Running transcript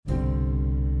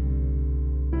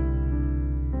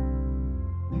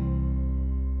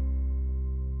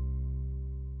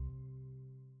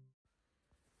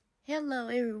Hello,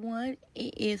 everyone.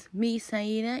 It is me,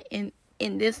 Saida, and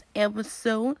in this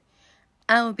episode,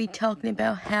 I will be talking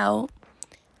about how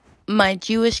my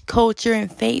Jewish culture and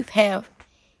faith have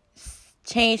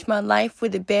changed my life for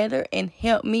the better and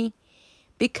helped me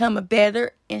become a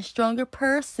better and stronger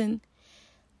person.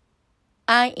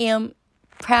 I am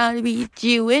proud to be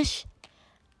Jewish.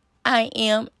 I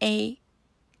am a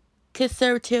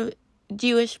conservative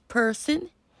Jewish person,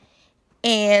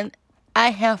 and I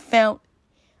have found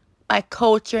my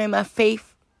culture and my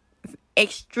faith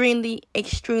extremely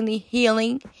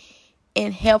healing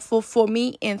and helpful for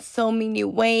me in so many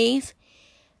ways.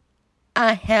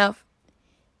 I have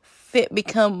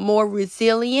become more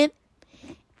resilient,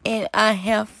 and I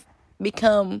have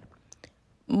become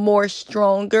more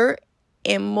stronger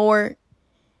and more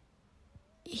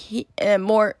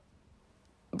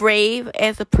brave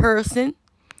as a person.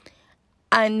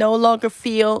 I no longer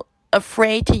feel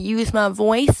afraid to use my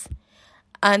voice.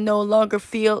 I no longer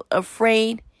feel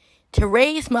afraid to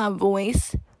raise my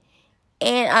voice,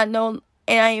 and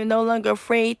I am no longer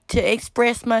afraid to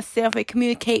express myself and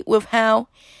communicate with how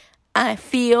I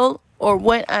feel or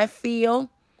what I feel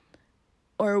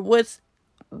or what's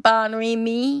bothering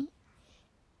me.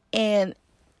 And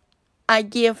I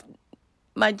give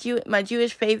my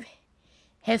Jewish faith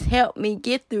has helped me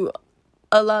get through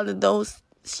a lot of those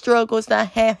struggles that I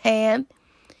have had.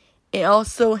 It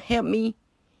also helped me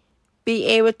be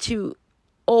able to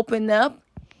open up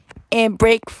and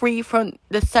break free from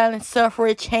the silent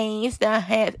sufferer chains that I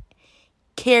had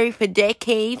carried for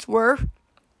decades worth.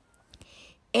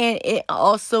 And it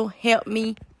also helped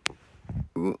me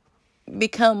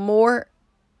become more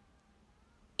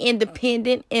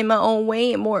independent in my own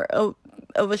way and more of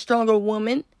a stronger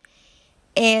woman.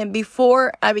 And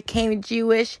before I became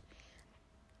Jewish,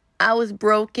 I was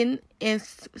broken in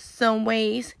some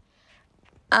ways.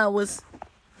 I was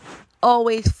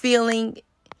always feeling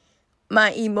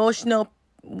my emotional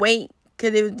weight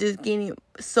because it was just getting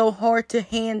so hard to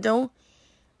handle.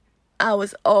 I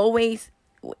was always,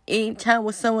 anytime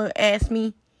when someone asked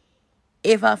me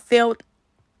if I felt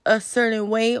a certain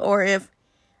way or if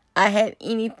I had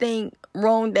anything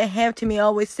wrong that happened to me, I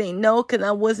always say no because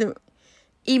I wasn't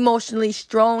emotionally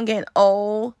strong at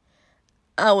all.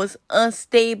 I was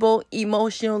unstable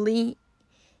emotionally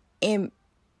and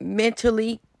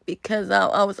mentally because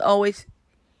I was always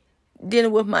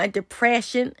dealing with my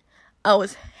depression. I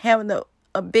was having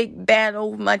a big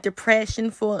battle with my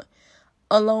depression for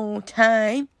a long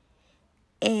time.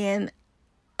 And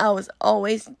I was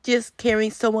always just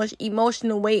carrying so much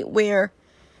emotional weight where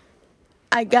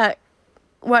I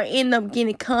ended up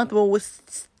getting comfortable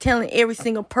with telling every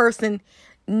single person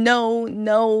no,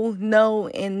 no, no,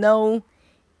 and no.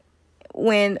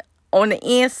 When on the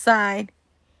inside,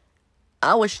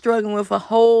 I was struggling with a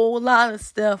whole lot of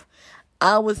stuff.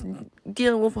 I was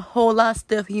dealing with a whole lot of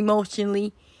stuff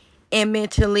emotionally and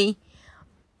mentally.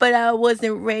 But I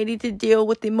wasn't ready to deal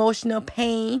with emotional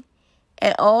pain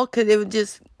at all because it was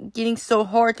just getting so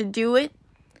hard to do it.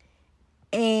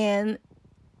 And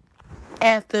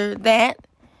after that,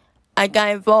 I got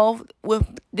involved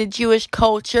with the Jewish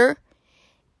culture.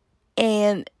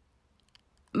 And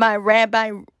my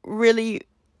rabbi really,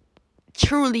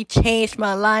 truly changed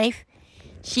my life.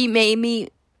 She made me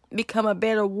become a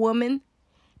better woman.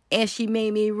 And she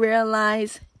made me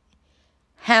realize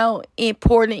how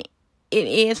important it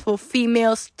is for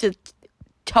females to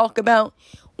talk about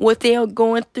what they're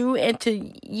going through and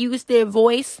to use their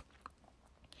voice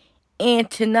and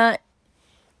to not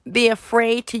be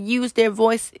afraid to use their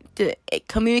voice to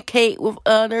communicate with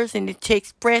others and to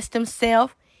express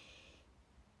themselves.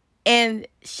 And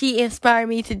she inspired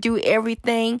me to do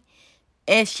everything.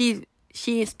 And she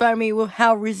inspired me with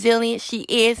how resilient she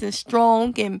is and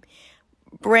strong and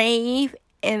brave.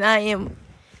 And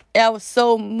I was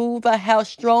so moved by how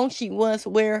strong she was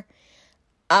where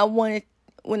when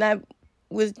I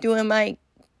was doing my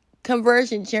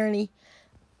conversion journey,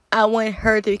 I wanted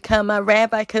her to become my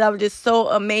rabbi because I was just so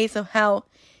amazed of how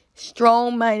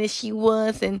strong-minded she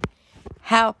was and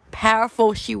how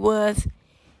powerful she was.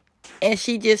 And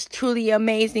she just truly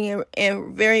amazing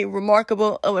and very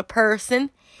remarkable of a person.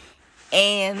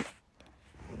 And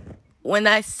when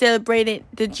I celebrated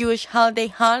the Jewish holiday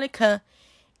Hanukkah,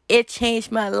 it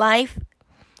changed my life.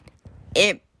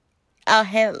 I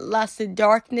had lots of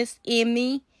darkness in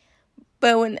me.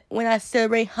 But when I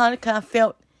celebrate Hanukkah, I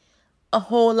felt a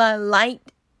whole lot of light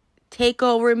take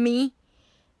over me.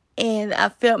 And I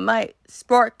felt my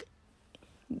spark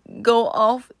go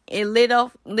off. It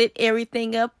lit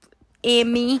everything up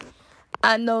in me.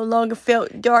 I no longer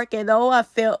felt dark at all. I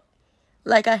felt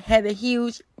like I had a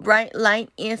huge bright light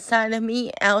inside of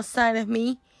me, outside of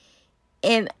me.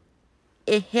 And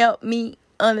it helped me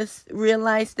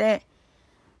realize that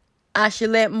I should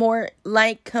let more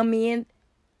light come in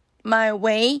my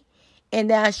way, and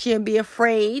that I shouldn't be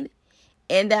afraid,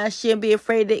 and that I shouldn't be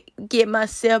afraid to get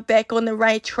myself back on the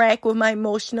right track with my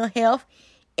emotional health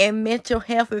and mental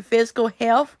health and physical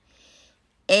health.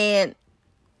 And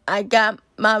I got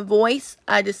my voice.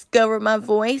 I discovered my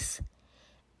voice,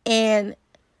 and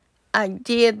I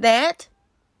did that.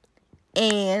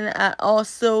 And I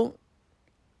also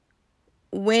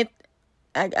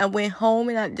I went home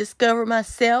and I discovered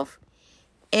myself,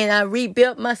 and I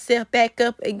rebuilt myself back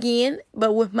up again,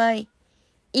 but with my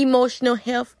emotional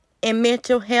health and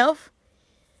mental health.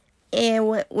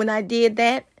 And when I did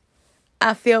that,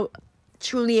 I felt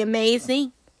truly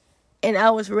amazing, and I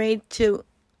was ready to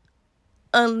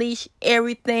unleash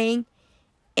everything,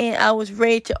 and I was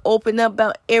ready to open up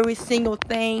about every single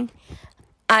thing.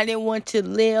 I didn't want to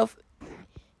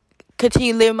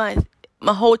continue to live my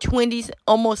whole 20s,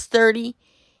 almost 30,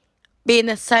 being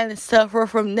a silent sufferer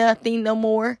from nothing no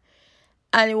more.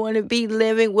 I didn't want to be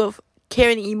living with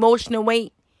carrying emotional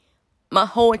weight my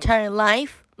whole entire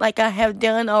life, like I have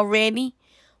done already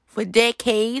for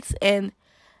decades. And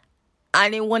I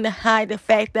didn't want to hide the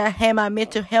fact that I had my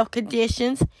mental health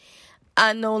conditions.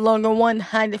 I no longer want to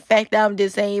hide the fact that I'm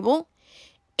disabled.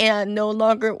 And I no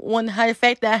longer want to hide the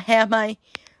fact that I have my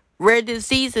rare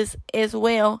diseases as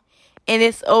well. And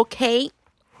it's okay.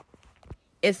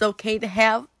 It's okay to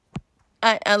have.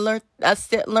 I learned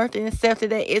and accepted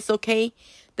that it's okay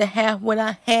to have what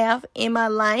I have in my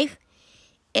life,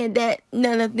 and that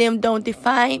none of them don't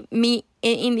define me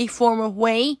in any form of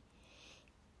way,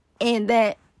 and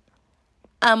that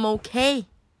I'm okay.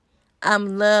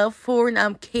 I'm loved for, and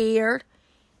I'm cared,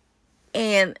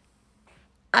 and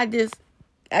I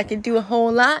can do a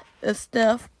whole lot of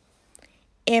stuff.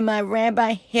 And my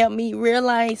rabbi helped me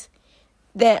realize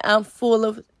that I'm full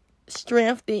of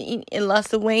strength in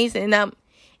lots of ways, and I'm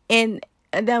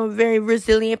a very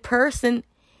resilient person.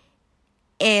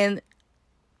 And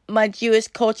my Jewish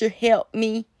culture helped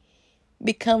me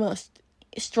become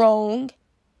strong,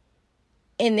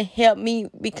 and it helped me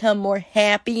become more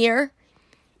happier.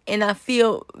 And I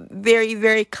feel very,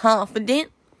 very confident.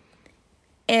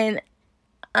 And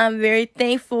I'm very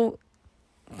thankful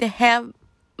to have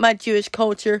my Jewish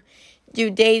culture.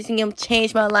 Judaism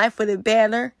changed my life for the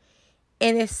better.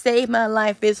 And it saved my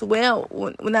life as well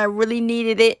when I really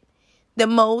needed it the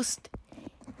most.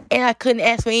 And I couldn't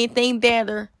ask for anything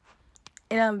better.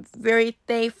 And I'm very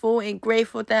thankful and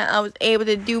grateful that I was able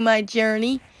to do my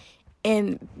journey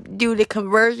and do the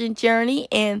conversion journey.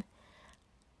 And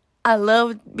I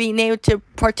love being able to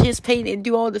participate and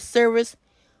do all the service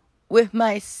with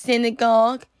my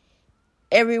synagogue.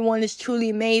 Everyone is truly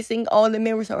amazing. All the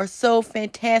members are so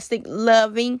fantastic,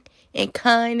 loving, and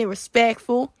kind and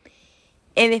respectful.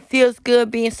 And it feels good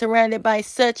being surrounded by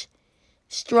such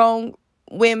strong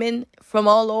women from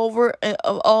all over,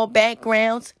 of all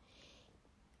backgrounds.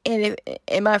 And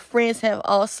my friends have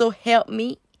also helped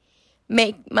me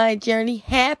make my journey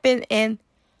happen. And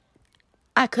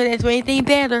I couldn't ask for anything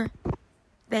better.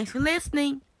 Thanks for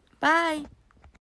listening. Bye.